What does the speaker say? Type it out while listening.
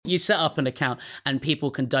you set up an account and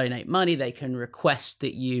people can donate money. They can request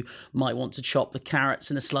that you might want to chop the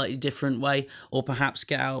carrots in a slightly different way, or perhaps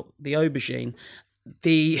get out the aubergine.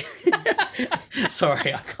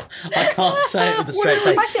 Sorry, I can't say it with a straight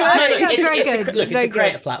face. It's a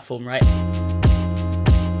great platform, right?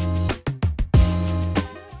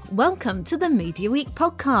 Welcome to the Media Week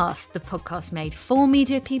podcast, the podcast made for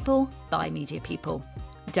media people by media people.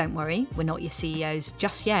 Don't worry, we're not your CEOs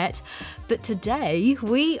just yet, but today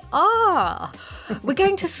we are. We're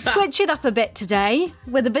going to switch it up a bit today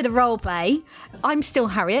with a bit of role play. I'm still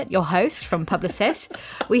Harriet, your host from Publicis.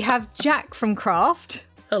 We have Jack from Craft.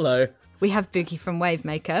 Hello. We have Boogie from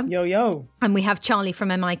Wavemaker. Yo, yo. And we have Charlie from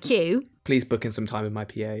MIQ. Please book in some time with my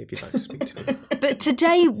PA if you'd like to speak to me. But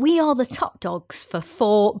today we are the top dogs for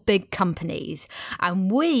 4 big companies,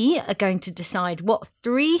 and we are going to decide what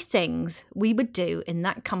 3 things we would do in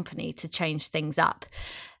that company to change things up.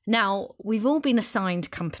 Now, we've all been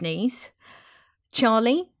assigned companies.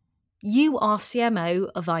 Charlie, you are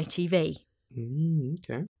CMO of ITV.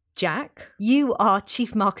 Okay. Jack, you are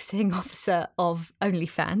Chief Marketing Officer of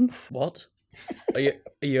OnlyFans. What? Are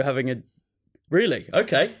you having a... Really?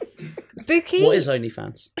 Okay. Bookie? What is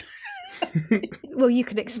OnlyFans? Well, you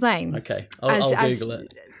can explain. Okay, I'll Google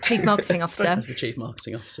it. Chief Marketing Officer. As the Chief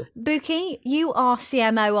Marketing Officer. Bookie, you are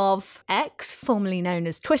CMO of X, formerly known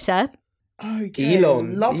as Twitter. Okay.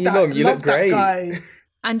 Elon, you look great. Guy.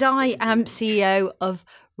 And I am CEO of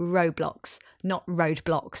Roblox, not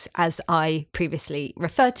Roadblocks, as I previously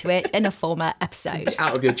referred to it in a former episode.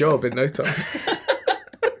 Out of your job in no time.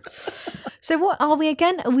 So what are we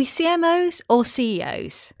again? Are we CMOs or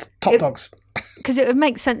CEOs? Top dogs. Because it would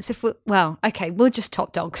make sense if we're just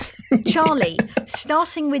top dogs. Charlie,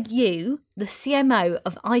 starting with you, the CMO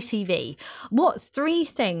of ITV, what 3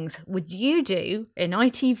 things would you do in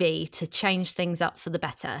ITV to change things up for the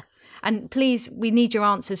better? And please, we need your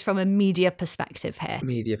answers from a media perspective here.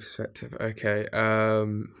 Media perspective, okay. What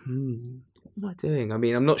am I doing? I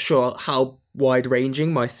mean, I'm not sure how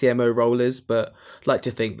wide-ranging my CMO role is, but I'd like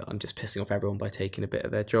to think that I'm just pissing off everyone by taking a bit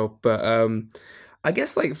of their job. But I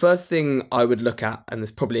guess first thing I would look at, and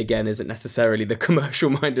this probably again isn't necessarily the commercial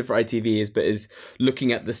minded for ITV is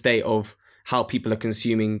looking at the state of how people are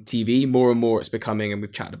consuming TV. More and more it's becoming, and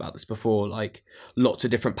we've chatted about this before, lots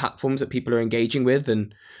of different platforms that people are engaging with.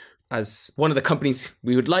 And as one of the companies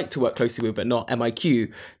we would like to work closely with, but not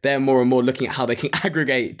MIQ, they're more and more looking at how they can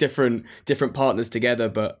aggregate different partners together.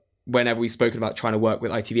 But whenever we've spoken about trying to work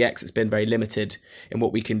with ITVX, it's been very limited in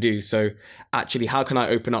what we can do. So actually, how can I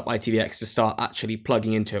open up ITVX to start actually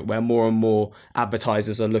plugging into it, where more and more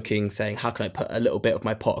advertisers are looking, saying, how can I put a little bit of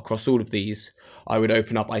my pot across all of these? I would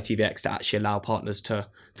open up ITVX to actually allow partners to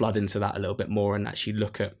flood into that a little bit more and actually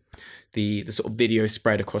look at the sort of video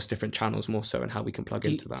spread across different channels more so, and how we can plug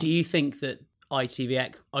into that. Do you think that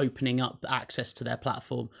ITVX opening up access to their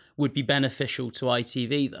platform would be beneficial to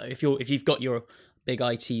ITV though? If you've got your big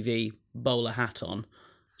ITV bowler hat on.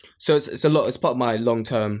 So it's a lot. It's part of my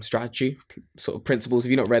long-term strategy sort of principles.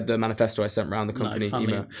 Have you not read the manifesto I sent around the company?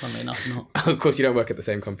 No, funnily enough, not. Of course, you don't work at the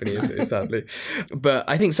same company, sadly. But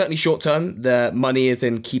I think certainly short-term, the money is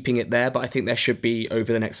in keeping it there. But I think there should be,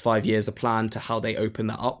 over the next 5 years, a plan to how they open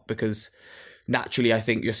that up, because naturally, I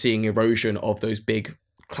think you're seeing erosion of those big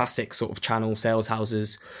classic sort of channel sales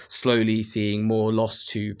houses, slowly seeing more loss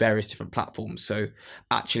to various different platforms. So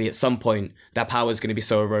actually at some point that power is going to be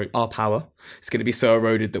so eroded, our power is going to be so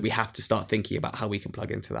eroded that we have to start thinking about how we can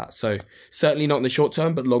plug into that. So certainly not in the short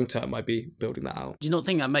term, but long term I'd be building that out. Do you not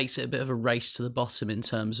think that makes it a bit of a race to the bottom in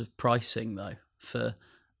terms of pricing though? For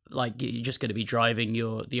you're just going to be driving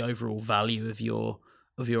the overall value of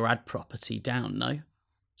your ad property down, no?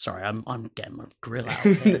 Sorry, I'm getting my grill out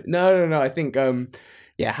here. No. I think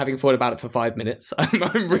having thought about it for 5 minutes,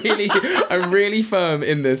 I'm really firm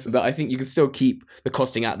in this, that I think you can still keep the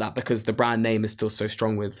costing at that, because the brand name is still so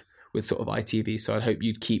strong with sort of ITV. So I'd hope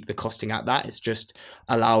you'd keep the costing at that. It's just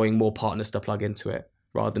allowing more partners to plug into it,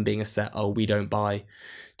 rather than being a set, we don't buy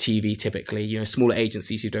TV typically. Smaller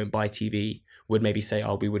agencies who don't buy TV would maybe say,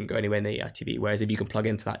 we wouldn't go anywhere near ITV. Whereas if you can plug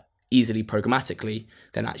into that easily programmatically,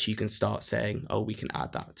 then actually you can start saying, we can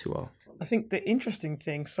add that to our... I think the interesting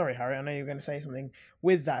thing, sorry Harry, I know you were going to say something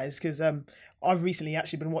with that, is because I've recently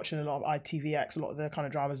actually been watching a lot of ITVX, a lot of the kind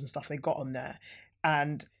of dramas and stuff they got on there.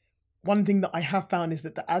 And one thing that I have found is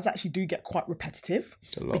that the ads actually do get quite repetitive,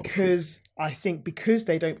 because I think because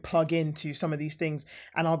they don't plug into some of these things,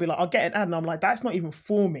 and I'll be like, I'll get an ad and I'm like, that's not even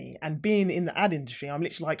for me. And being in the ad industry, I'm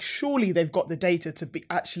literally like, surely they've got the data to be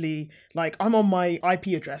actually, I'm on my IP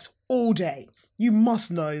address all day. you must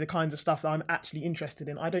know the kinds of stuff that I'm actually interested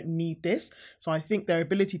in. I don't need this. So I think their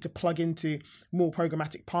ability to plug into more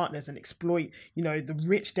programmatic partners and exploit, the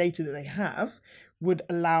rich data that they have would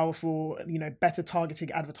allow for, better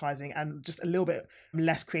targeting advertising and just a little bit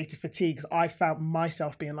less creative fatigue. Because I found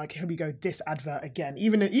myself being like, here we go, this advert again.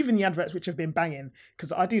 Even the adverts which have been banging,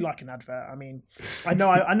 because I do like an advert. I mean, I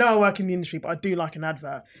know I work in the industry, but I do like an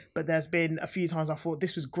advert. But there's been a few times I thought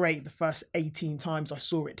this was great the first 18 times I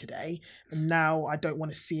saw it today, and now I don't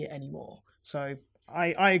want to see it anymore. So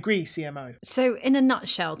I agree, CMO. So in a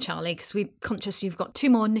nutshell, Charlie, because we're conscious you've got 2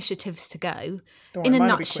 more initiatives to go, Don't in worry, a mine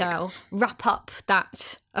will be nutshell, wrap up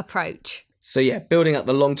that approach. So yeah, building up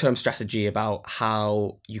the long-term strategy about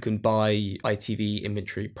how you can buy ITV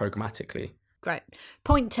inventory programmatically. Great.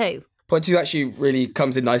 Point 2. Point 2 actually really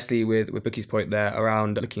comes in nicely with Bookie's point there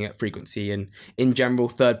around looking at frequency and, in general,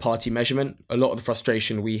 third-party measurement. A lot of the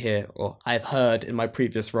frustration we hear, or I've heard in my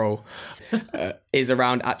previous role, is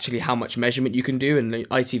around actually how much measurement you can do. And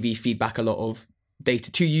ITV feedback a lot of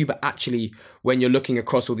data to you, but actually when you're looking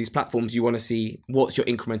across all these platforms, you want to see what's your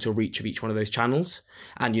incremental reach of each one of those channels.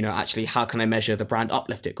 And, actually, how can I measure the brand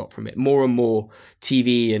uplift it got from it? More and more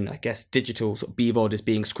TV and, I guess, digital sort of BVOD is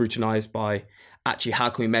being scrutinized by actually how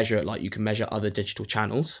can we measure it like you can measure other digital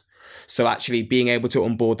channels. So actually being able to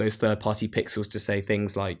onboard those third-party pixels to say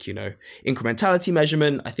things like, incrementality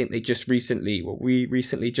measurement. I think we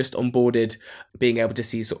recently just onboarded being able to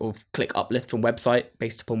see sort of click uplift from website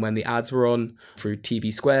based upon when the ads were on through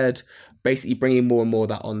TV squared, basically bringing more and more of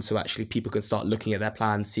that on so actually people can start looking at their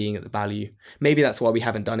plans, seeing at the value. Maybe that's why we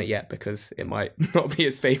haven't done it yet, because it might not be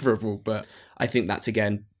as favorable, but I think that's,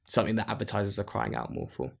 again, something that advertisers are crying out more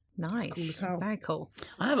for. Nice. Cool. Very cool.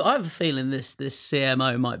 I have a feeling this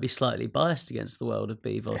CMO might be slightly biased against the world of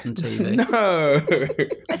BVOD and TV.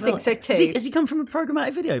 No. I think so too. Has he come from a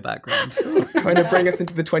programmatic video background? Trying to bring us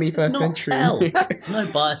into the 21st century. There's no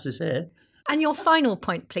biases here. And your final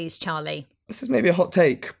point, please, Charlie. This is maybe a hot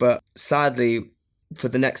take, but sadly, for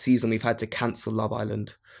the next season, we've had to cancel Love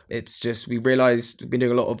Island. It's just, we realised we've been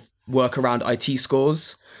doing a lot of work around IT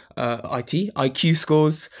scores, IQ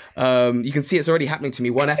scores. You can see it's already happening to me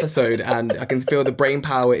one episode, and I can feel the brain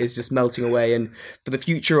power is just melting away. And for the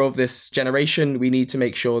future of this generation, we need to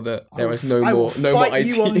make sure that there is no more IT.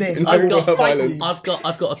 You on this. I've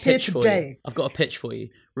I've got a pitch for today. you. I've got a pitch for you.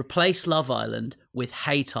 Replace Love Island with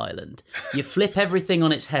Hate Island. You flip everything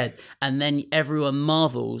on its head, and then everyone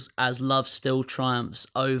marvels as love still triumphs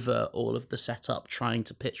over all of the setup, trying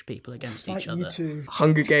to pitch people against each other. You two.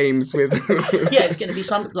 Hunger Games with... Yeah, it's going to be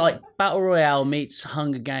something like Battle Royale meets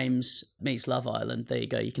Hunger Games meets Love Island. There you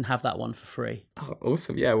go. You can have that one for free. Oh,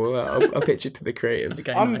 awesome. Yeah, well, I'll pitch it to the creatives.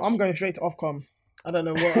 Okay, I'm nice. going straight to Ofcom. I don't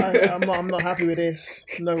know what. I'm not happy with this.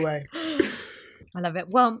 No way. I love it.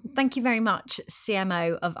 Well, thank you very much,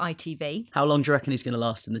 CMO of ITV. How long do you reckon he's going to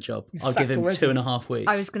last in the job? He's I'll give sacked him already. 2.5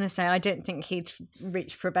 weeks. I was going to say, I don't think he'd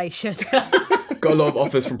reach probation. Got a lot of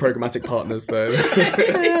offers from programmatic partners, though.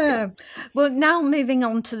 Well, now moving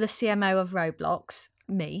on to the CMO of Roblox,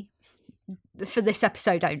 me, for this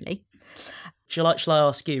episode only. Shall I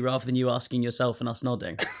ask you rather than you asking yourself and us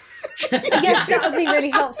nodding? Yes, that would be really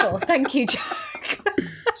helpful. Thank you, Jack.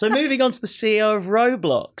 So moving on to the CEO of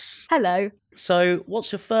Roblox. Hello. So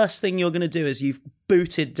what's your first thing you're going to do as you've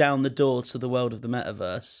booted down the door to the world of the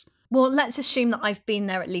metaverse? Well, let's assume that I've been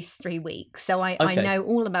there at least 3 weeks, so I Okay. know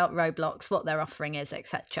all about Roblox, what their offering is,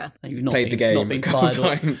 etc. And you've not Played the game not been a couple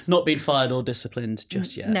fired times. not been fired or disciplined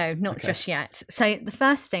just yet. No, not Okay. just yet. So the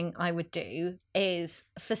first thing I would do is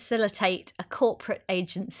facilitate a corporate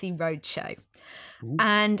agency roadshow.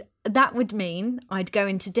 And that would mean I'd go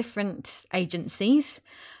into different agencies,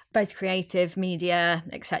 both creative, media,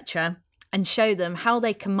 etc., and show them how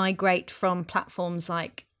they can migrate from platforms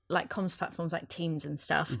like comms platforms like Teams and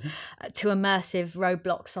stuff to immersive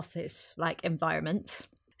Roblox office like environments.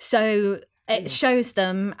 So it shows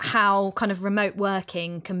them how kind of remote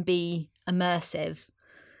working can be immersive.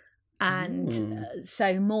 And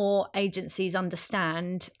so more agencies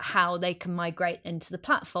understand how they can migrate into the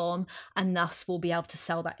platform, and thus will be able to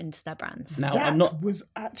sell that into their brands. Now That I'm not. was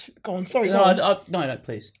actually. Go on. Sorry. No, Go on. no,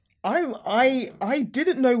 please. I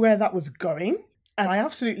didn't know where that was going, and I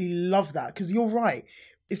absolutely love that, because you're right.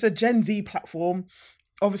 It's a Gen Z platform.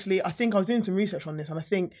 Obviously, I think I was doing some research on this, and I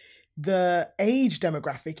think the age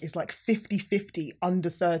demographic is like 50-50 under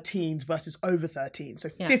 13s versus over 13. So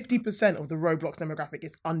 50% of the Roblox demographic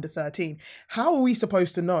is under 13. How are we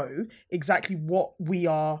supposed to know exactly what we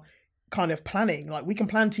are kind of planning? Like, we can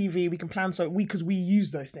plan TV, we can plan because we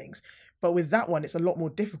use those things. But with that one, it's a lot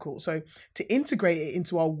more difficult. So to integrate it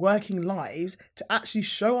into our working lives, to actually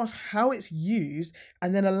show us how it's used,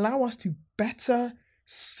 and then allow us to better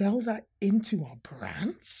sell that into our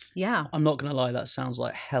brands? Yeah. I'm not going to lie, that sounds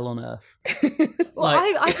like hell on earth.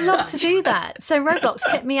 Well, I'd love to do that. So Roblox,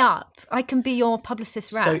 hit me up. I can be your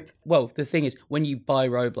publicist rep. So, well, the thing is, when you buy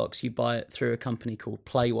Roblox, you buy it through a company called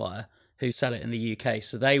Playwire, who sell it in the UK.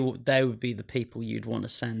 So they would be the people you'd want to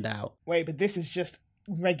send out. Wait, but this is just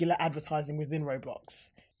regular advertising within Roblox.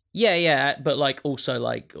 Yeah, but like also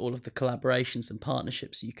like all of the collaborations and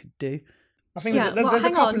partnerships you could do. I think Yeah, there's, well, there's a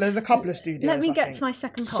hang couple. on. There's a couple of studios. Let me I get think. to my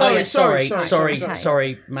second point.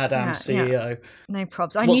 Sorry, Madam Yeah, CEO. No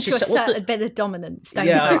probs. I What's need to your assert a bit of dominance, don't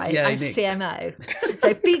I, Yeah, as Nick. CMO.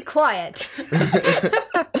 So be quiet.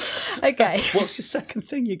 Okay. What's your second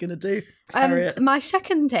thing you're going to do, Harriet? My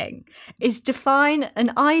second thing is define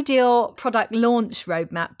an ideal product launch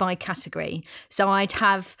roadmap by category. So I'd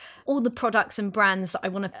have all the products and brands that I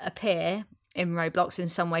want to appear in Roblox in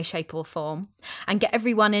some way, shape or form, and get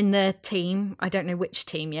everyone in the team. I don't know which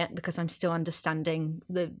team yet because I'm still understanding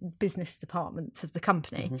the business departments of the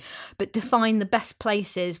company, but define the best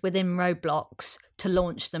places within Roblox to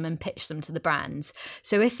launch them and pitch them to the brands.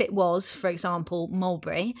 So if it was, for example,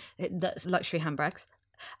 Mulberry, that's luxury handbags,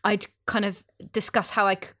 I'd kind of discuss how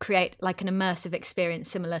I could create like an immersive experience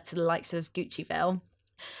similar to the likes of Gucciville,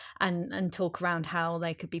 and talk around how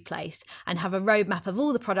they could be placed, and have a roadmap of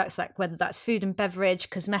all the products, like whether that's food and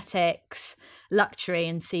beverage, cosmetics, luxury,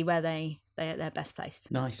 and see where they're best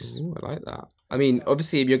placed. Nice. Ooh, I like that. I mean,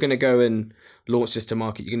 obviously, if you're going to go and launch this to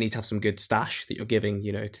market, you're going to need to have some good stash that you're giving,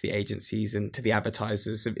 to the agencies and to the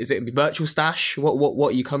advertisers. Is it virtual stash?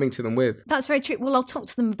 What are you coming to them with? That's very true. Well, I'll talk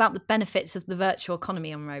to them about the benefits of the virtual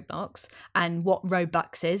economy on Roblox and what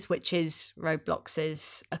Robux is, which is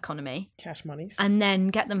Roblox's economy. Cash monies. And then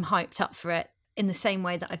get them hyped up for it in the same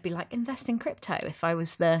way that I'd be like, invest in crypto if I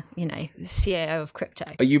was the, CEO of crypto.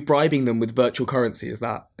 Are you bribing them with virtual currency? Is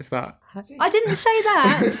that? I didn't say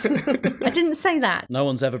that. I didn't say that. No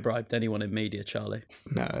one's ever bribed anyone in media, Charlie.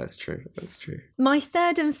 No, that's true. That's true. My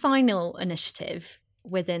third and final initiative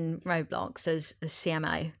within Roblox as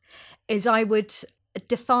CMO is I would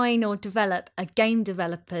define or develop a game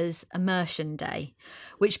developers immersion day,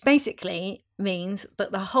 which basically means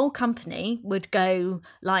that the whole company would go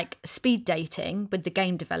like speed dating with the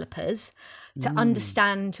game developers to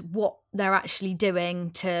understand what they're actually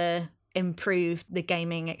doing to improve the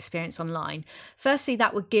gaming experience online. Firstly,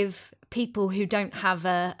 that would give people who don't have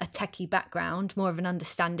a techie background more of an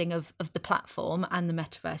understanding of the platform and the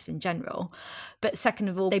metaverse in general. But second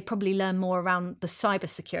of all, they probably learn more around the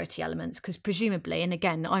cybersecurity elements, because presumably, and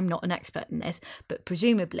again, I'm not an expert in this, but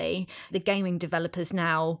presumably the gaming developers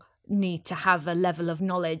now need to have a level of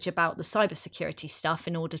knowledge about the cybersecurity stuff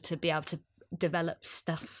in order to be able to develop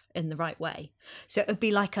stuff in the right way. So it would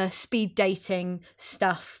be like a speed dating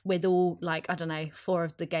stuff with all, like, I don't know, 4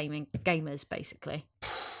 of the gamers basically.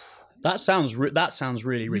 That sounds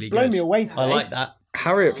really, really You've good. blown me away today. I like that.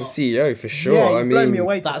 Harriet for CEO for sure. Yeah, I you've blown mean, me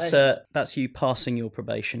away today. That's you passing your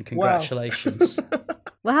probation. Congratulations.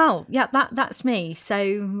 Wow, yeah, that's me.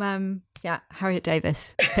 So Harriet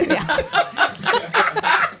Davis.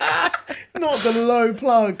 Not the low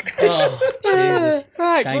plug. Oh, Jesus.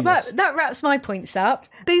 Right, Shameless. well that wraps my points up.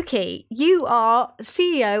 Buki, you are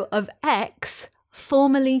CEO of X,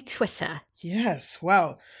 formerly Twitter. Yes,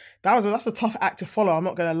 well, that's a tough act to follow, I'm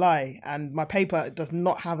not going to lie. And my paper does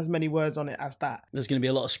not have as many words on it as that. There's going to be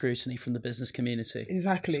a lot of scrutiny from the business community.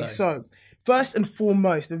 Exactly. So, first and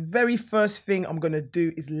foremost, the very first thing I'm going to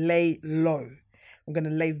do is lay low. I'm going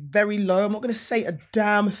to lay very low. I'm not going to say a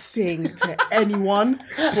damn thing to anyone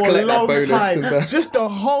for a long time. Just the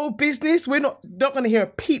whole business. We're not going to hear a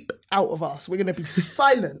peep out of us. We're going to be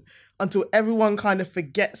silent until everyone kind of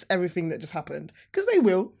forgets everything that just happened. Because they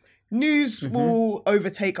will. News will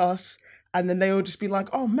overtake us, and then they'll just be like,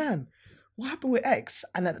 oh man, what happened with X?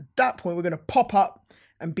 And at that point, we're going to pop up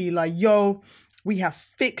and be like, yo, we have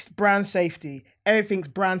fixed brand safety. Everything's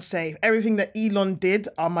brand safe. Everything that Elon did,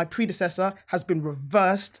 my predecessor, has been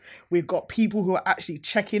reversed. We've got people who are actually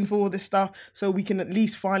checking for all this stuff, so we can at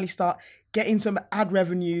least finally start getting some ad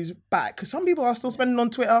revenues back. Because some people are still spending on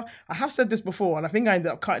Twitter. I have said this before, and I think I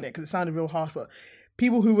ended up cutting it because it sounded real harsh, but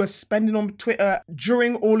people who were spending on Twitter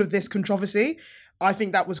during all of this controversy, I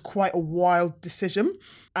think that was quite a wild decision.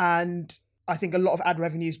 And I think a lot of ad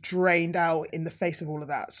revenues drained out in the face of all of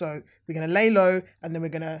that. So we're going to lay low, and then we're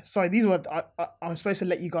going to... Sorry, these were... I'm supposed to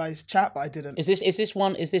let you guys chat, but I didn't. Is this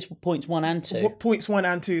points 1 and 2? Points 1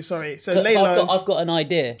 and 2, sorry. So lay low. I've got an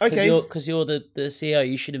idea. Okay. Because you're the CEO,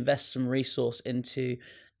 you should invest some resource into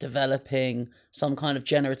developing some kind of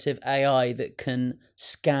generative AI that can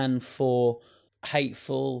scan for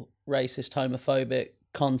hateful, racist, homophobic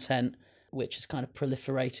content which is kind of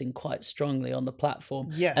proliferating quite strongly on the platform.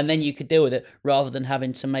 Yes. And then you could deal with it rather than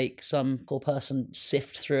having to make some poor person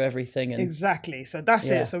sift through everything. And Exactly. So that's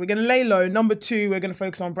it. So we're going to lay low. Number 2, we're going to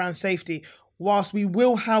focus on brand safety. Whilst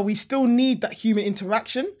we still need that human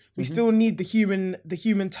interaction. We still need the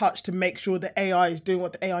human touch to make sure that AI is doing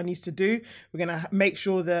what the AI needs to do. We're going to make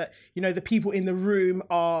sure that, the people in the room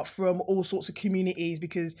are from all sorts of communities,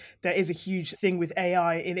 because there is a huge thing with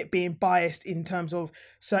AI in it being biased in terms of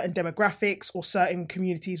certain demographics or certain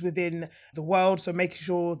communities within the world. So making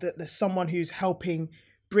sure that there's someone who's helping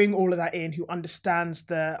bring all of that in, who understands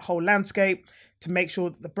the whole landscape, to make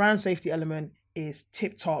sure that the brand safety element is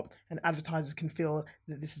tip top and advertisers can feel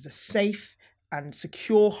that this is a safe and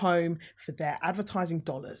secure home for their advertising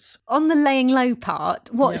dollars. On the laying low part,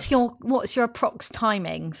 what's your approx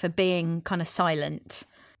timing for being kind of silent?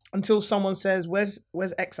 Until someone says, where's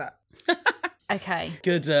X at? Okay.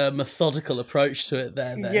 Good methodical approach to it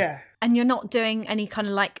there. Then. Yeah. And you're not doing any kind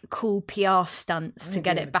of like cool PR stunts to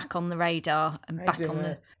get it back on the radar and back on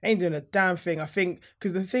the... Ain't doing a damn thing. I think,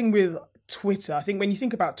 because the thing with Twitter, I think when you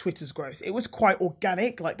think about Twitter's growth, it was quite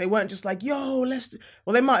organic. Like, they weren't just like,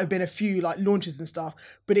 there might have been a few like launches and stuff,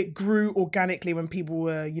 but it grew organically when people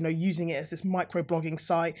were, using it as this micro blogging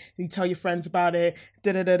site. You tell your friends about it,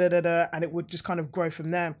 and it would just kind of grow from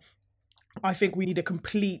there. I think we need a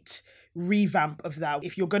complete revamp of that.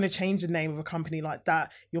 If you're going to change the name of a company like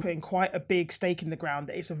that, you're putting quite a big stake in the ground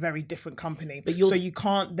that it's a very different company. So you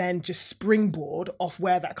can't then just springboard off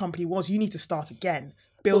where that company was. You need to start again.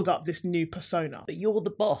 Build up this new persona. But you're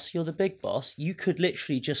the boss. You're the big boss. You could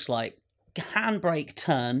literally just like handbrake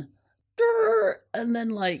turn, and then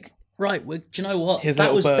like, right, do you know what?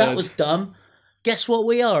 That was dumb. Guess what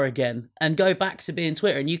we are again, and go back to being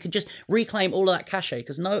Twitter, and you can just reclaim all of that cachet,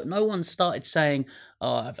 because no one started saying,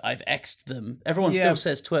 "Oh, I've X'd them." Everyone still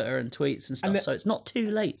says Twitter and tweets and stuff, so it's not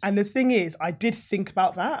too late. And the thing is, I did think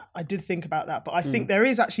about that, but I think there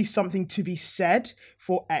is actually something to be said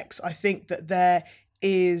for X. I think that there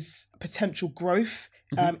is potential growth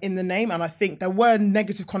in the name, and I think there were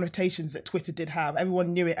negative connotations that Twitter did have.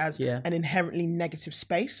 Everyone knew it as an inherently negative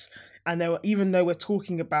space, and even though we're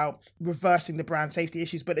talking about reversing the brand safety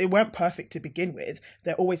issues, but it weren't perfect to begin with.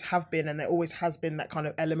 There always have been, and there always has been that kind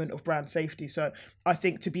of element of brand safety. So I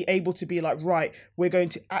think to be able to be like, right, we're going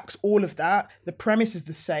to axe all of that. The premise is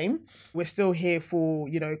the same. We're still here for,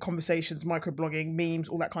 conversations, microblogging, memes,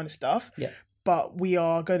 all that kind of stuff. Yeah. But we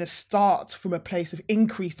are going to start from a place of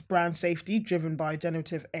increased brand safety driven by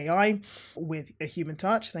generative AI with a human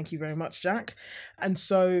touch. Thank you very much, Jack. And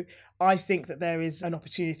so I think that there is an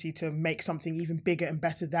opportunity to make something even bigger and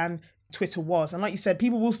better than Twitter was. And like you said,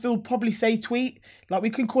 people will still probably say tweet. Like,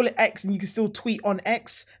 we can call it X and you can still tweet on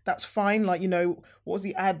X. That's fine. Like, what was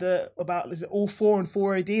the ad about, is it all 4 and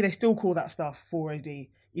 4OD? They still call that stuff 4OD,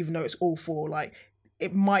 even though it's all 4. Like,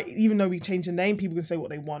 it might, even though we change the name, people can say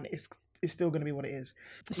what they want. It's still going to be what it is.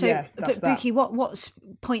 So, that's but Buki, what's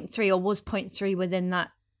point 3 or was point 3 within that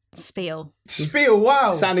spiel?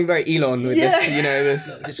 Wow. Sounding very Elon with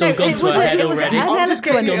this, It's all gone to our head already. I'm just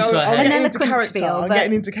getting into character. Spiel, I'm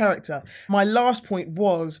getting into character. My last point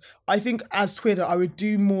was, I think as Twitter, I would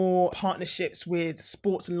do more partnerships with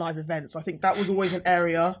sports and live events. I think that was always an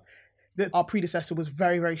area that our predecessor was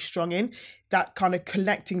very, very strong in, that kind of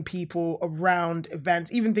connecting people around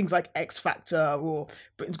events, even things like X Factor or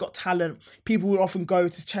Britain's Got Talent. People would often go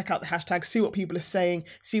to check out the hashtag, see what people are saying,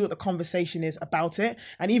 see what the conversation is about it.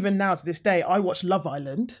 And even now to this day, I watch Love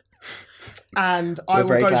Island. And I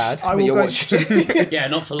will go straight. Yeah,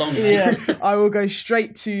 not for long. Yeah, I will go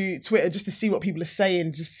straight to Twitter just to see what people are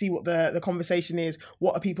saying, just see what the conversation is.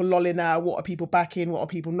 What are people lolling at? What are people backing? What are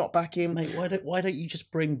people not backing? Mate, why don't you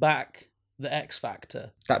just bring back the X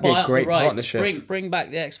Factor? That'd be a great partnership. Bring back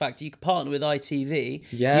the X Factor. You could partner with ITV.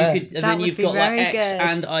 Yeah. And then you've got like X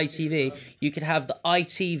and ITV. You could have the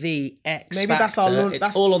ITV X Maybe Factor.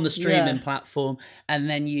 It's all on the streaming platform. And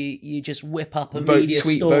then you just whip up a media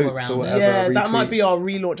storm around it. Yeah, that might be our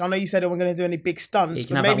relaunch. I know you said we're going to do any big stunts,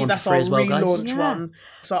 but maybe that's our relaunch one.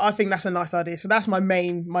 So I think that's a nice idea. So that's my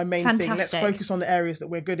main thing. Let's focus on the areas that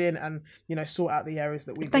we're good in and, sort out the areas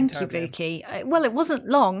that we've been terrible in. Thank you, Buki. Well, it wasn't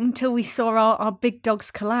long until we saw our Big Dogs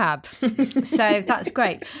collab. So that's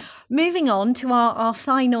great. Moving on to our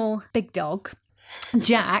final big dog,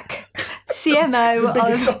 Jack, CMO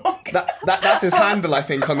of... That's his handle, I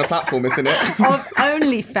think, on the platform, isn't it? of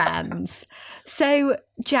OnlyFans. So,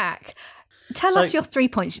 Jack, Tell us your 3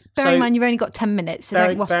 points. Bear in mind you've only got 10 minutes, so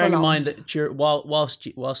don't waffle bearing on. in mind that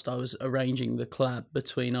whilst I was arranging the collab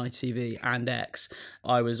between ITV and X,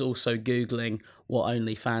 I was also Googling what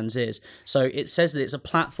OnlyFans is. So it says that it's a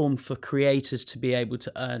platform for creators to be able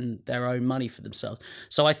to earn their own money for themselves.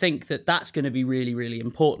 So I think that that's going to be really, really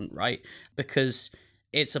important, right? Because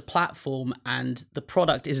it's a platform and the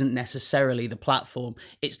product isn't necessarily the platform,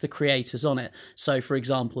 it's the creators on it. So for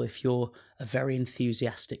example, if you're a very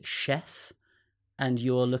enthusiastic chef and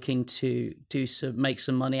you're looking to make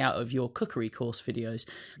some money out of your cookery course videos,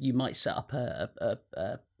 you might set up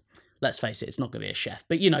a let's face it, it's not going to be a chef,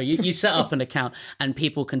 but you set up an account and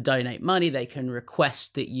people can donate money. They can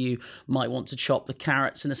request that you might want to chop the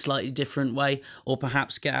carrots in a slightly different way, or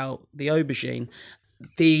perhaps get out the aubergine.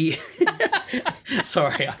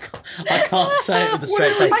 Sorry, I can't say it with a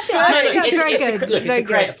straight face. It's a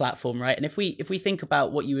creator platform, right? And if we think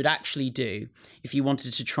about what you would actually do if you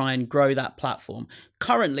wanted to try and grow that platform,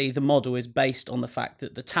 currently the model is based on the fact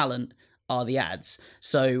that the talent are the ads.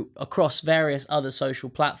 So across various other social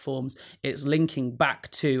platforms, it's linking back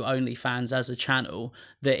to OnlyFans as a channel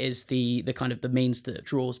that is the kind of the means that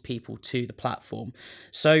draws people to the platform.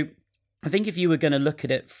 So I think if you were going to look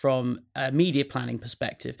at it from a media planning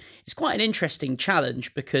perspective, it's quite an interesting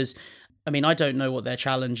challenge because, I mean, I don't know what their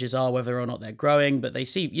challenges are, whether or not they're growing, but they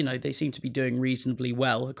seem to be doing reasonably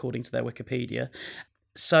well according to their Wikipedia.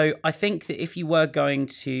 So I think that if you were going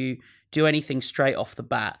to do anything straight off the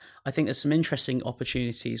bat, I think there's some interesting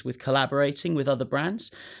opportunities with collaborating with other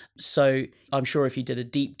brands. So I'm sure if you did a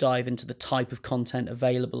deep dive into the type of content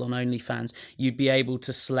available on OnlyFans, you'd be able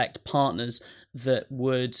to select partners that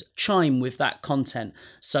would chime with that content.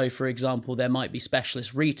 So for example, there might be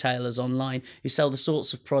specialist retailers online who sell the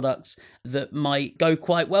sorts of products that might go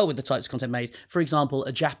quite well with the types of content made. For example,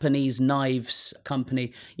 a Japanese knives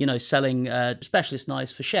company, selling specialist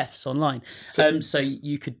knives for chefs online. So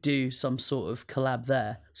you could do some sort of collab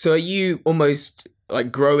there. So are you almost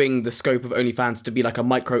like growing the scope of OnlyFans to be like a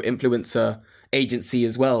micro influencer agency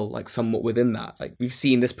as well, like somewhat within that? Like, we've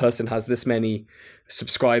seen this person has this many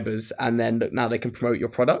subscribers and then look, now they can promote your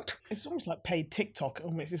product. It's almost like paid TikTok.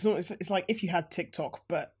 Almost, it's like if you had TikTok,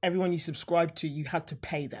 but everyone you subscribed to, you had to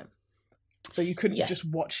pay them. So you couldn't just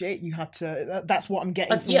watch it. You had to. That's what I'm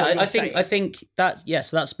getting. I think that's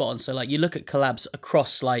that's spot on. So like you look at collabs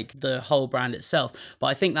across like the whole brand itself, but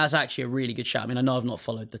I think that's actually a really good shout. I mean, I know I've not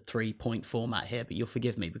followed the 3-point format here, but you'll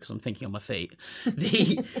forgive me because I'm thinking on my feet.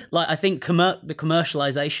 I think the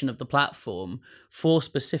commercialization of the platform for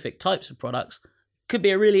specific types of products could be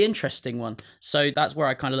a really interesting one. So that's where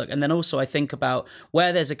I kind of look, and then also I think about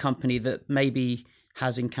where there's a company that maybe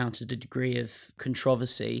has encountered a degree of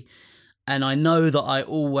controversy. And I know that I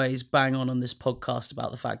always bang on this podcast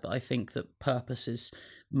about the fact that I think that purpose is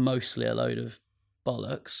mostly a load of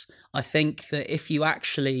bollocks. I think that if you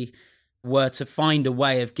actually were to find a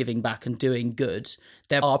way of giving back and doing good,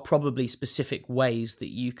 there are probably specific ways that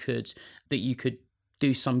you could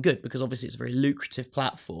do some good, because obviously it's a very lucrative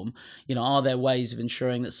platform. Are there ways of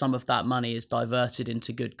ensuring that some of that money is diverted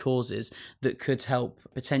into good causes that could help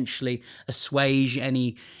potentially assuage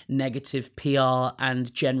any negative PR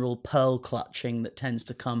and general pearl clutching that tends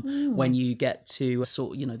to come when you get to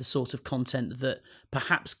the sort of content that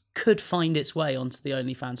perhaps could find its way onto the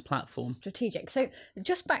OnlyFans platform? Strategic. So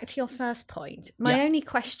just back to your first point, my only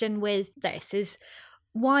question with this is,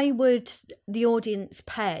 why would the audience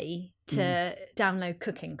pay to download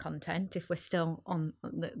cooking content if we're still on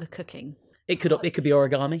the cooking? It could be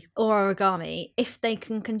origami. Or origami, if they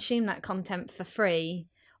can consume that content for free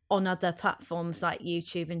on other platforms like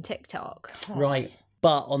YouTube and TikTok. Right.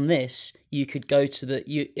 But on this, you could go to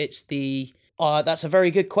that's a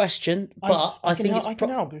very good question, but I can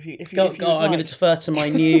help if you I'm going to defer to my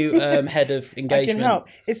new head of engagement. I can help.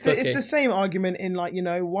 It's the same argument in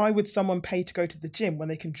why would someone pay to go to the gym when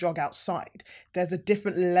they can jog outside? There's a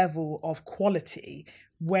different level of quality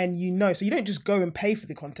when so you don't just go and pay for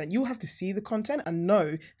the content. You have to see the content and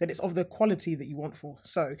know that it's of the quality that you want for.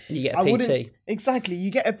 So and you get a PT. Exactly,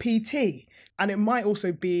 you get a PT. And it might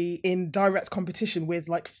also be in direct competition with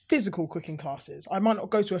like physical cooking classes. I might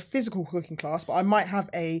not go to a physical cooking class, but I might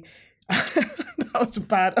have a... That was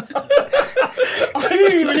bad. I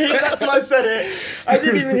didn't even hear that till I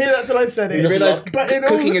said it. You realised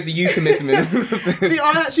cooking is a euphemism. See,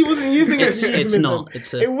 I actually wasn't using it as a euphemism.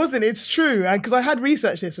 It's not. It wasn't. It's true. Because I had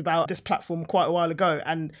researched about this platform quite a while ago,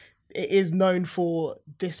 and it is known for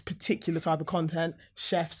this particular type of content,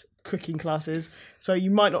 chefs, cooking classes. So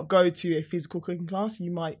you might not go to a physical cooking class,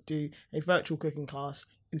 you might do a virtual cooking class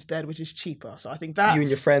instead, which is cheaper. So I think that You and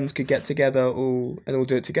your friends could get together all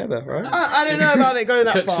do it together, right? I don't know about it going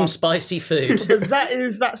that Cook far. some spicy food. But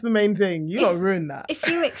that's the main thing. You don't ruin that. If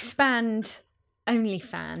you expand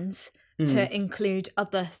OnlyFans to include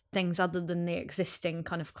other things other than the existing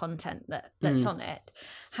kind of content that's on it,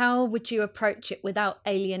 how would you approach it without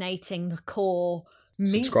alienating the core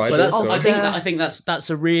meat? Subscribers. Well, Of I think that's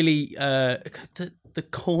a really the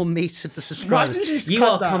core meat of the subscribers. Why did you just You cut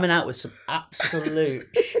are that? coming out with some absolute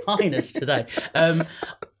shyness today.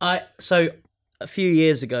 So a few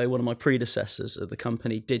years ago, one of my predecessors at the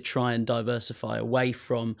company did try and diversify away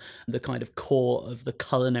from the kind of core of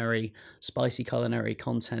the spicy culinary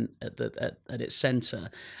content at its centre,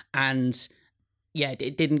 and yeah,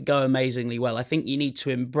 it didn't go amazingly well. I think you need to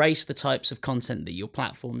embrace the types of content that your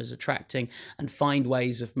platform is attracting and find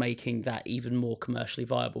ways of making that even more commercially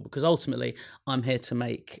viable, because ultimately I'm here to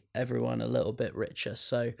make everyone a little bit richer.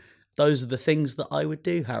 So those are the things that I would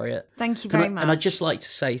do, Harriet. Thank you very much. And I'd just like to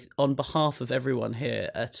say, on behalf of everyone here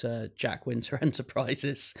at Jack Winter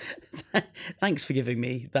Enterprises, thanks for giving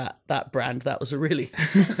me that brand. That was a really,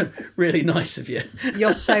 really nice of you.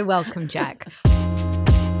 You're so welcome, Jack.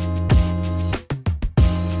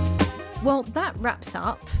 Well, that wraps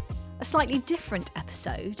up a slightly different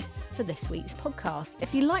episode for this week's podcast.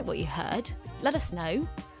 If you like what you heard, let us know.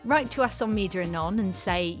 Write to us on Media Anon and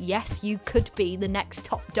say, yes, you could be the next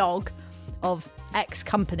top dog of X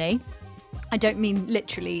company. I don't mean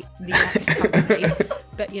literally the X company,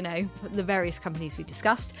 but, you know, the various companies we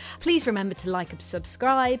discussed. Please remember to like and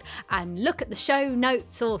subscribe and look at the show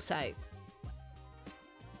notes also.